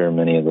I'm sure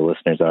many of the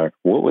listeners are,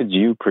 what would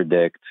you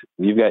predict?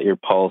 You've got your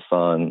pulse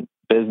on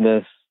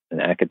business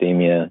and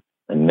academia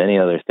and many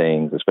other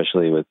things,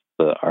 especially with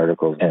the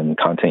articles and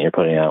content you're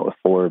putting out with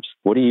Forbes.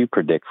 What do you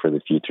predict for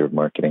the future of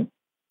marketing?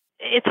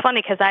 It's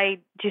funny because I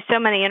do so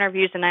many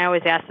interviews and I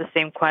always ask the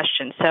same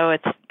question. So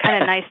it's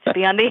kind of nice to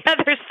be on the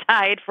other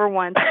side for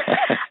once.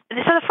 So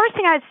the first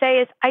thing I'd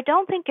say is I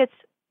don't think it's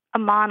a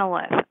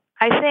monolith.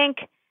 I think,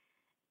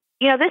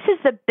 this is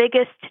the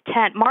biggest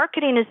tent.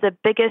 Marketing is the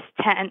biggest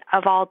tent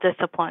of all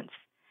disciplines.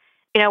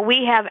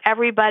 We have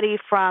everybody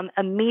from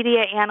a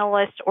media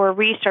analyst or a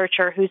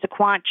researcher who's a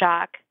quant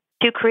jock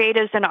to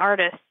creatives and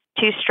artists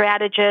to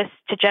strategists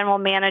to general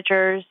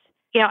managers,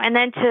 and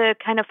then to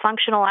kind of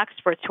functional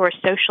experts who are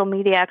social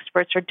media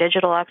experts or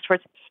digital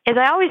experts. As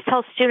I always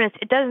tell students,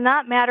 it does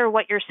not matter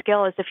what your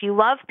skill is. If you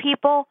love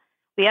people,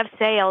 we have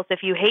sales. If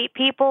you hate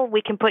people,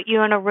 we can put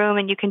you in a room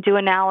and you can do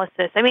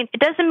analysis. It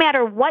doesn't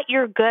matter what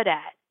you're good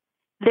at.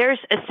 There's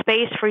a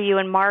space for you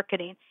in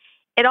marketing.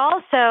 It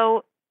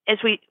also, as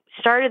we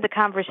started the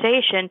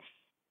conversation,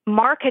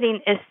 marketing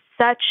is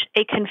such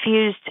a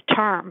confused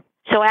term.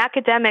 So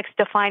academics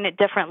define it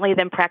differently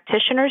than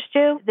practitioners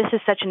do. This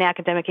is such an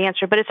academic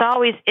answer, but it's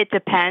always, it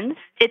depends.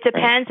 It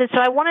depends. And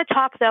so I want to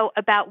talk, though,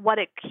 about what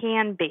it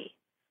can be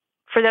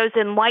for those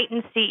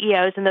enlightened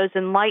CEOs and those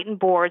enlightened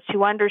boards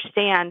who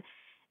understand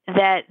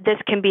that this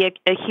can be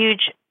a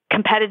huge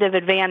competitive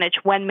advantage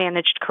when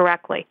managed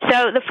correctly.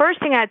 So the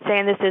first thing I'd say,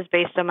 and this is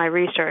based on my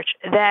research,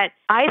 that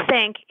I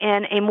think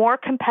in a more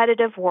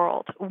competitive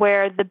world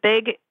where the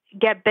big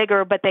get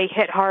bigger, but they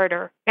hit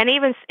harder. And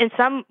even in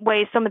some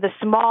ways, some of the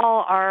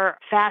small are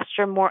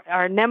faster,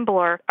 are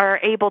nimbler, are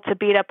able to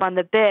beat up on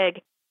the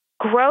big.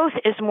 Growth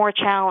is more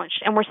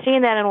challenged, and we're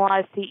seeing that in a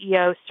lot of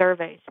CEO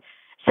surveys.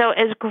 So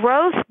as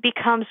growth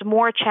becomes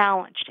more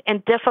challenged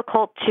and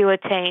difficult to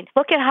attain,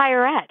 look at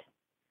higher ed.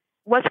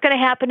 What's going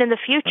to happen in the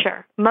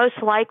future?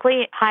 Most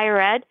likely, higher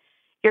ed,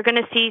 you're going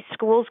to see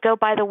schools go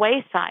by the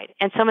wayside,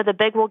 and some of the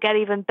big will get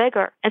even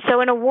bigger. And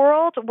so in a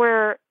world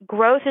where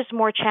growth is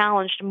more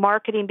challenged,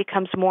 marketing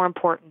becomes more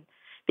important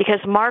because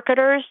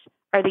marketers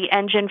are the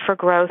engine for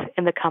growth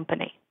in the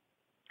company.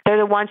 They're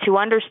the ones who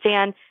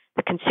understand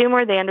the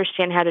consumer. They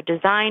understand how to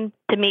design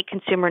to meet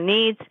consumer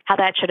needs, how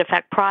that should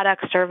affect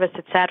product, service,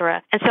 et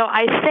cetera. And so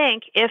I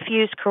think, if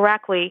used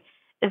correctly,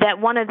 that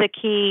one of the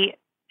key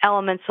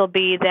elements will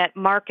be that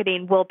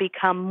marketing will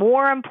become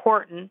more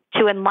important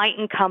to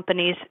enlighten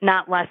companies,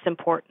 not less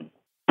important.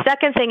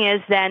 Second thing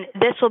is then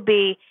this will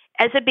be,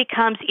 as it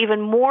becomes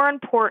even more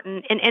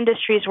important in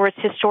industries where it's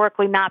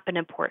historically not been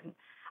important.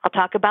 I'll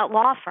talk about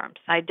law firms.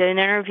 I did an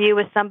interview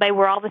with somebody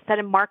where all of a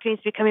sudden marketing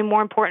is becoming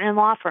more important in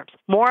law firms,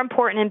 more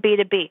important in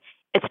B2B.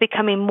 It's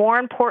becoming more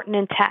important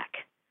in tech,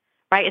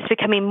 right? It's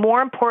becoming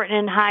more important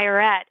in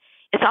higher ed.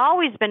 It's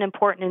always been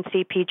important in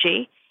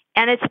CPG,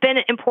 and it's been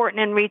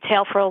important in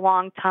retail for a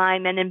long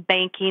time and in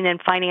banking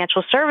and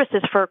financial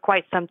services for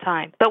quite some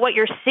time. But what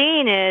you're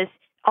seeing is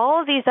all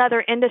of these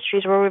other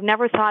industries where we've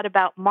never thought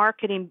about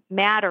marketing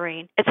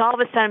mattering, it's all of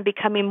a sudden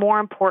becoming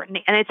more important,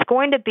 and it's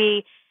going to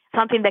be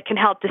something that can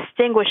help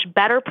distinguish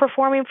better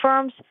performing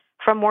firms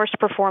from worse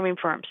performing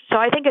firms. So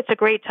I think it's a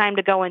great time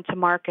to go into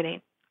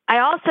marketing. I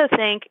also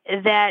think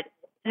that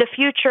the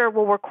future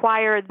will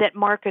require that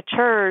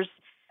marketers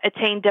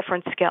attain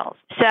different skills.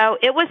 So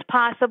it was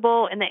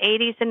possible in the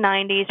 80s and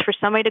 90s for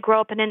somebody to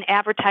grow up in an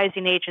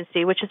advertising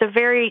agency, which is a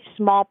very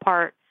small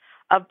part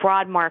of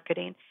broad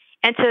marketing,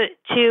 and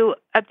to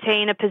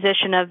obtain a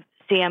position of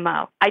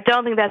CMO. I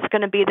don't think that's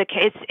going to be the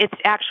case. It's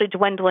actually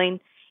dwindling,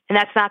 and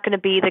that's not going to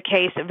be the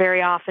case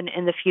very often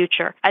in the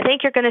future. I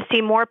think you're going to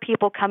see more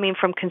people coming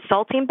from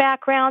consulting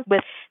backgrounds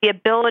with the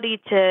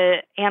ability to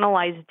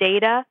analyze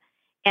data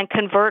and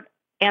convert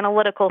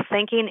analytical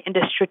thinking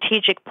into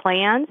strategic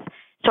plans.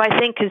 So I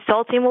think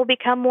consulting will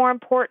become more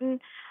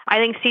important. I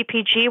think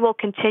CPG will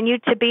continue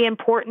to be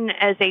important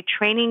as a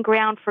training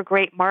ground for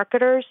great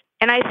marketers.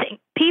 And I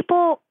think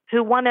people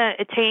who want to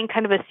attain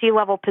kind of a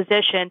C-level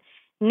position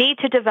need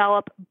to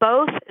develop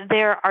both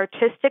their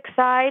artistic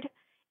side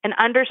and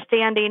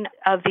understanding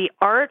of the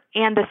art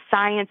and the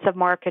science of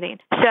marketing.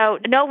 So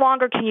no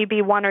longer can you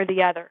be one or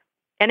the other.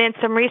 And in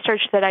some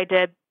research that I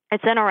did,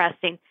 it's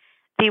interesting.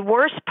 The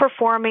worst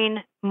performing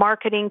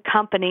marketing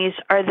companies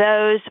are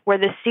those where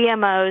the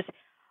CMOs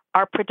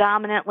are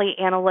predominantly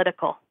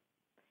analytical.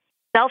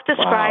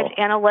 Self-described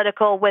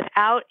analytical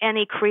without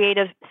any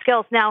creative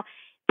skills. Now,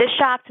 this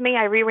shocked me.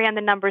 I reran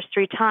the numbers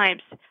 3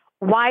 times.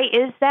 Why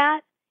is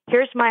that?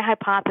 Here's my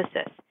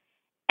hypothesis.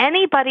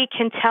 Anybody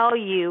can tell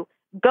you,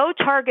 go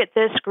target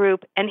this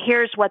group, and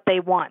here's what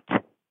they want.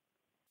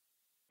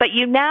 But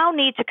you now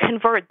need to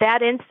convert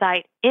that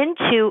insight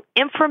into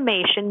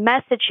information,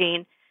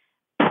 messaging,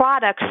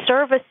 products,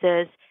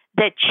 services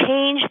that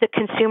change the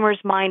consumer's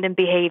mind and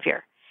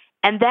behavior.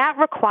 And that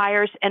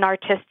requires an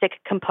artistic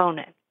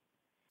component.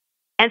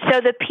 And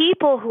so the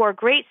people who are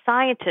great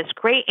scientists,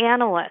 great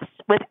analysts,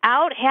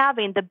 without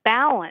having the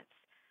balance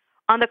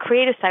on the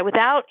creative side,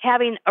 without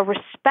having a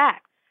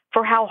respect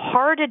for how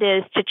hard it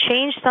is to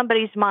change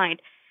somebody's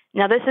mind,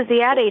 now this is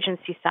the ad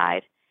agency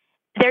side,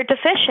 they're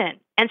deficient.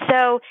 And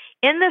so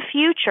in the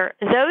future,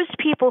 those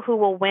people who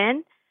will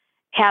win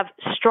have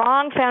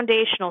strong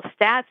foundational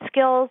stat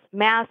skills,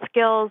 math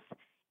skills,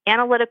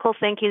 analytical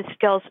thinking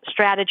skills,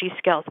 strategy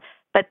skills.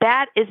 But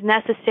that is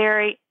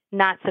necessary,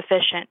 not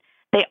sufficient.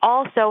 They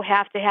also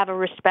have to have a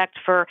respect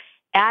for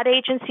ad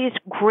agencies,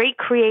 great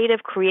creative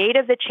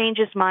that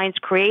changes minds,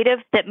 creative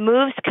that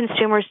moves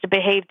consumers to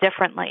behave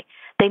differently.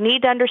 They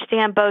need to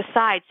understand both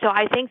sides. So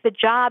I think the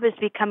job is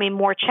becoming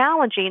more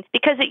challenging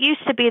because it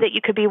used to be that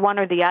you could be one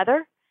or the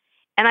other.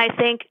 And I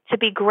think to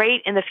be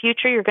great in the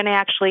future, you're going to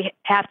actually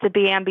have to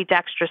be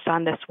ambidextrous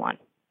on this one.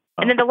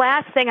 And then the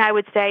last thing I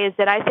would say is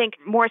that I think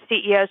more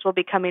CEOs will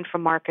be coming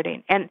from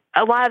marketing. And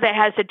a lot of that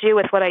has to do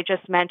with what I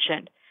just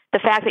mentioned. The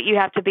fact that you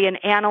have to be an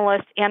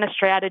analyst and a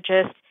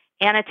strategist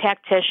and a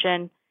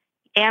tactician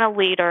and a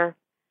leader.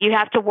 You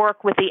have to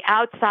work with the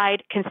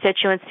outside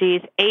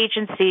constituencies,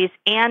 agencies,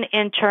 and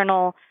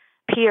internal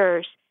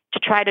peers to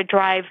try to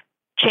drive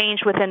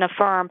change within a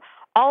firm.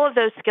 All of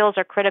those skills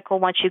are critical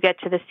once you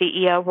get to the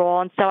CEO role.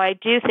 And so I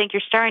do think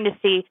you're starting to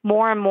see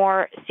more and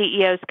more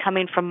CEOs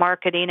coming from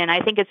marketing, and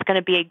I think it's going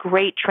to be a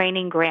great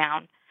training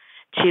ground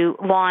to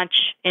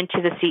launch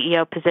into the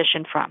CEO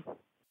position from.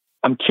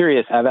 I'm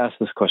curious. I've asked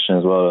this question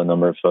as well to a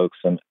number of folks,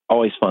 and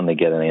always fun to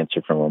get an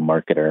answer from a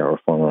marketer or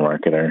former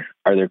marketer.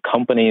 Are there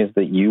companies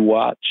that you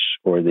watch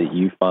or that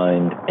you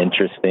find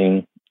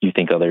interesting, you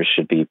think others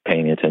should be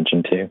paying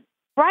attention to?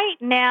 Right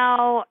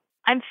now,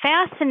 I'm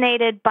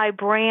fascinated by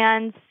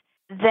brands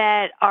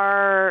that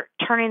are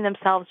turning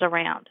themselves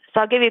around.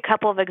 So I'll give you a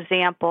couple of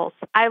examples.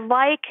 I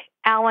like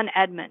Allen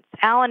Edmonds.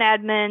 Allen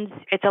Edmonds,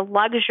 it's a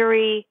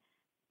luxury,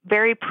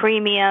 very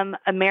premium,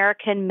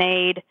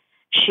 American-made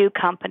shoe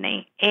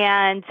company.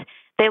 And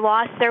they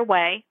lost their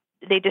way.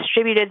 They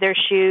distributed their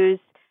shoes,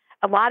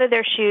 a lot of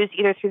their shoes,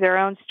 either through their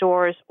own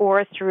stores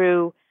or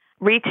through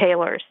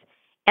retailers.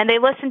 And they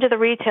listened to the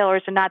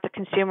retailers and not the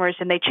consumers,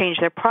 and they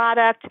changed their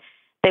product.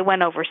 They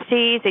went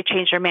overseas. They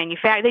changed their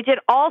manufacturing. They did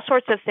all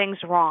sorts of things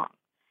wrong.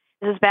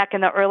 This is back in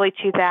the early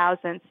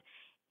 2000s.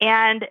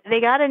 And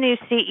they got a new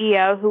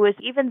CEO who was,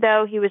 even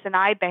though he was an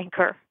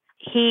iBanker,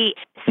 he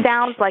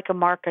sounds like a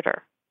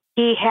marketer.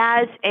 He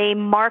has a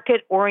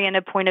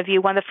market-oriented point of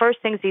view. One of the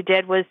first things he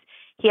did was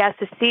he asked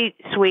the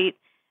C-suite,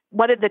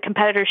 what did the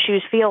competitors'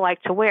 shoes feel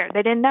like to wear?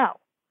 They didn't know.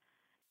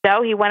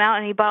 So he went out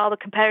and he bought all the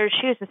competitors'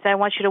 shoes and said, I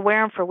want you to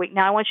wear them for a week.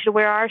 Now I want you to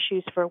wear our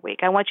shoes for a week.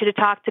 I want you to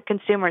talk to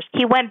consumers.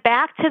 He went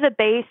back to the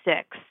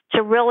basics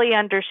to really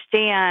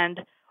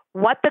understand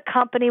what the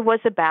company was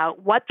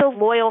about, what the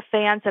loyal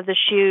fans of the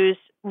shoes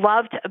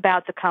loved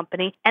about the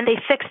company, and they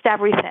fixed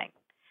everything.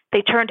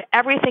 They turned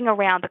everything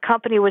around. The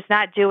company was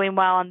not doing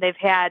well, and they've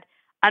had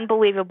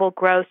unbelievable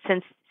growth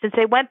since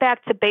they went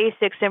back to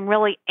basics and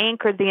really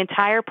anchored the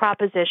entire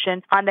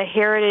proposition on the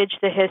heritage,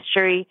 the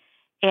history,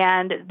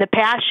 and the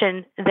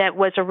passion that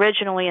was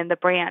originally in the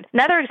brand.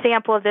 Another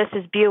example of this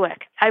is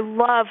Buick. I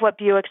love what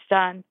Buick's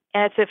done,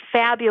 and it's a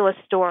fabulous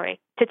story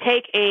to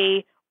take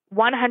a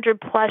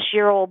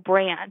 100-plus-year-old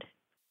brand,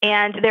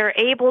 and they're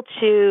able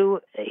to,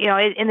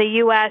 in the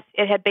U.S.,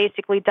 it had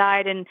basically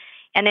died, and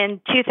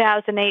in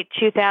 2008,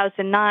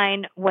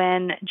 2009,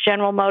 when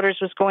General Motors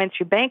was going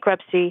through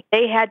bankruptcy,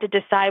 they had to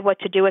decide what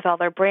to do with all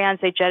their brands.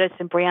 They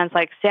jettisoned brands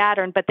like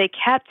Saturn, but they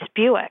kept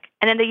Buick.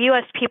 And in the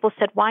U.S., people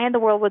said, why in the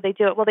world would they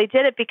do it? Well, they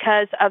did it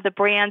because of the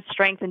brand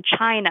strength in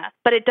China.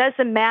 But it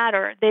doesn't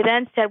matter. They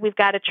then said, we've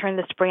got to turn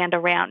this brand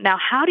around. Now,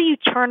 how do you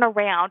turn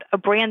around a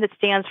brand that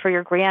stands for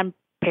your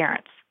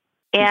grandparents?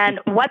 And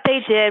what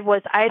they did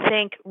was, I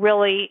think,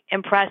 really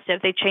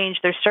impressive. They changed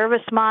their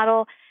service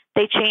model.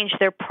 They changed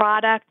their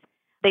product.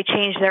 They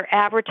changed their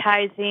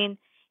advertising,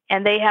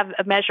 and they have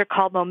a measure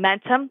called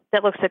momentum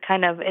that looks at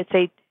it's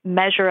a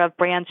measure of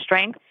brand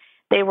strength.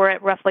 They were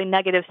at roughly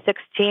negative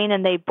 16,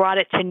 and they brought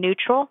it to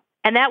neutral,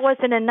 and that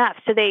wasn't enough.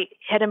 So they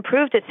had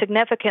improved it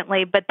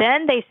significantly, but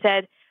then they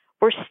said,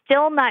 we're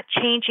still not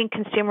changing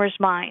consumers'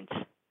 minds,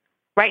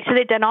 right? So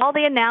they'd done all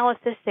the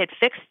analysis. They'd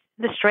fixed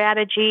the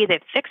strategy.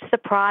 They'd fixed the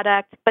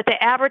product, but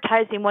the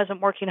advertising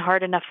wasn't working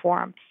hard enough for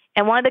them.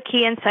 And one of the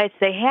key insights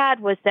they had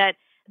was that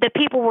the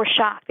people were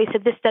shocked. They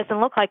said, this doesn't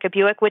look like a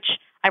Buick, which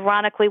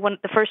ironically, when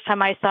the first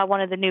time I saw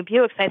one of the new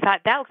Buicks, I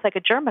thought, that looks like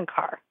a German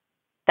car.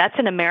 That's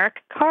an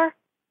American car?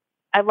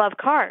 I love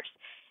cars.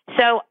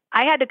 So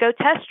I had to go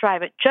test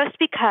drive it just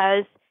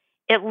because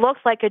it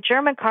looks like a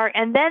German car.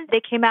 And then they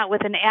came out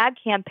with an ad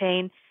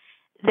campaign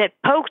that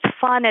poked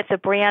fun at the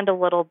brand a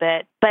little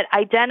bit, but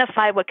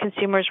identified what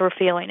consumers were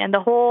feeling. And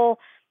the whole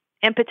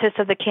impetus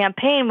of the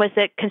campaign was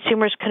that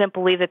consumers couldn't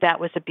believe that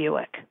that was a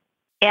Buick.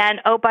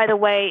 And, oh, by the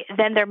way,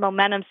 then their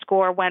momentum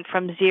score went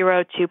from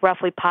 0 to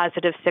roughly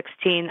positive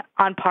 16,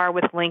 on par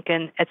with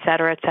Lincoln, et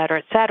cetera, et cetera,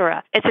 et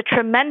cetera. It's a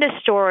tremendous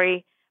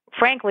story,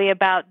 frankly,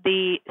 about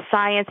the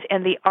science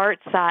and the art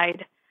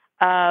side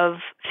of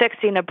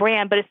fixing a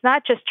brand, but it's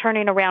not just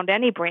turning around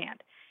any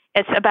brand.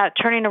 It's about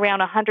turning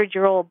around a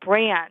 100-year-old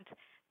brand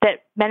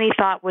that many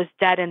thought was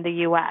dead in the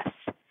U.S.,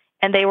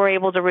 and they were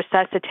able to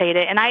resuscitate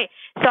it. And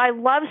so I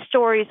love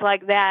stories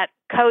like that.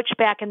 Coach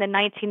back in the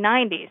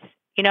 1990s.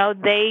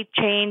 They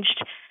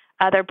changed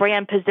their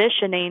brand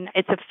positioning.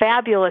 It's a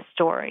fabulous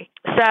story.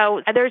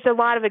 So there's a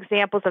lot of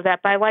examples of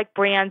that, but I like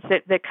brands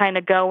that kind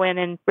of go in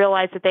and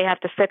realize that they have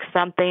to fix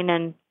something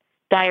in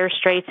dire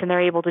straits, and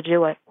they're able to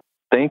do it.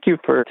 Thank you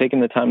for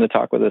taking the time to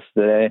talk with us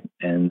today,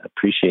 and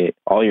appreciate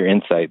all your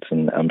insights,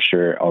 and I'm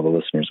sure all the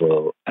listeners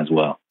will as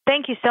well.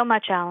 Thank you so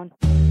much, Alan.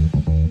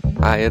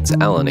 Hi, it's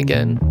Alan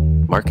again.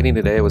 Marketing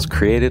Today was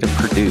created and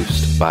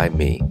produced by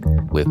me,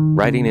 with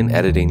writing and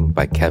editing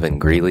by Kevin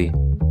Greeley,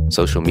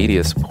 social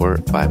media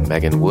support by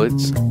Megan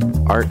Woods,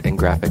 art and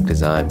graphic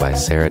design by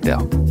Sarah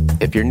Dell.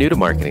 If you're new to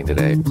Marketing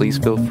Today, please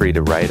feel free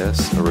to write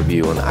us a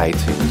review on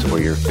iTunes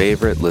or your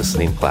favorite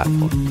listening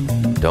platform.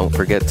 Don't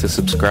forget to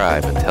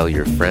subscribe and tell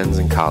your friends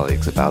and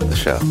colleagues about the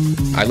show.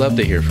 I love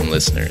to hear from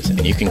listeners,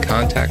 and you can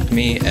contact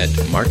me at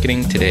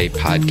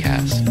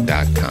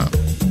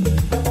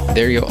marketingtodaypodcast.com.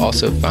 There you'll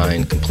also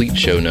find complete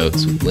show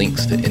notes with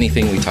links to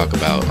anything we talk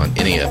about on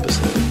any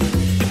episode.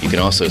 You can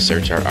also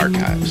search our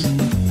archives.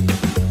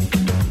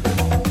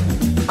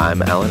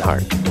 I'm Alan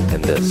Hart,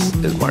 and this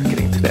is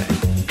Marketing Today.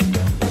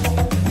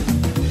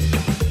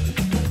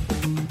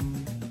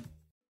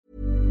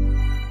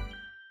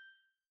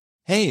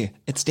 Hey,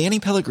 it's Danny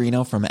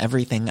Pellegrino from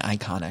Everything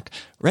Iconic.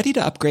 Ready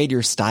to upgrade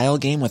your style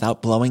game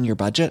without blowing your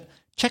budget?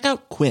 Check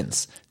out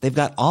Quince. They've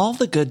got all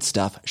the good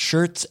stuff,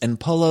 shirts and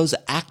polos,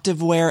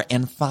 activewear,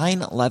 and fine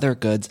leather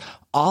goods,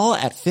 all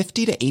at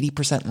 50 to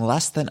 80%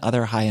 less than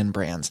other high-end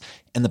brands.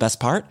 And the best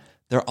part?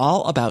 They're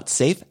all about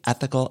safe,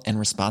 ethical, and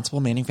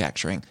responsible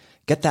manufacturing.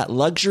 Get that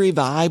luxury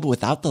vibe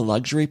without the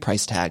luxury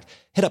price tag.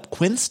 Hit up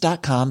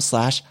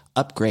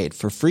quince.com/upgrade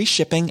for free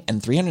shipping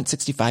and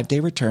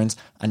 365-day returns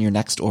on your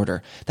next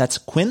order. That's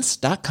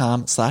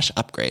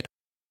quince.com/upgrade.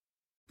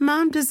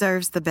 Mom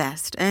deserves the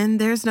best, and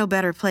there's no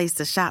better place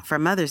to shop for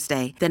Mother's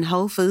Day than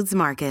Whole Foods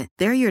Market.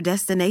 They're your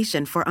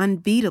destination for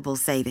unbeatable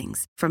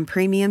savings, from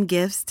premium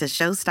gifts to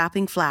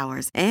show-stopping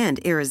flowers and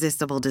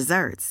irresistible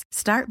desserts.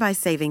 Start by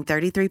saving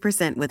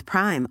 33% with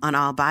Prime on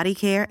all body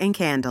care and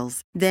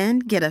candles. Then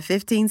get a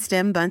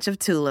 15-stem bunch of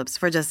tulips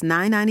for just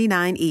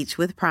 $9.99 each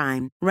with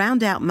Prime.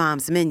 Round out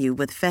Mom's menu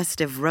with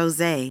festive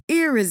rosé,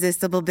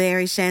 irresistible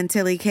berry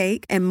chantilly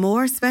cake, and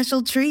more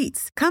special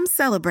treats. Come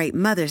celebrate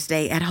Mother's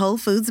Day at Whole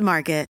Foods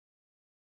Market.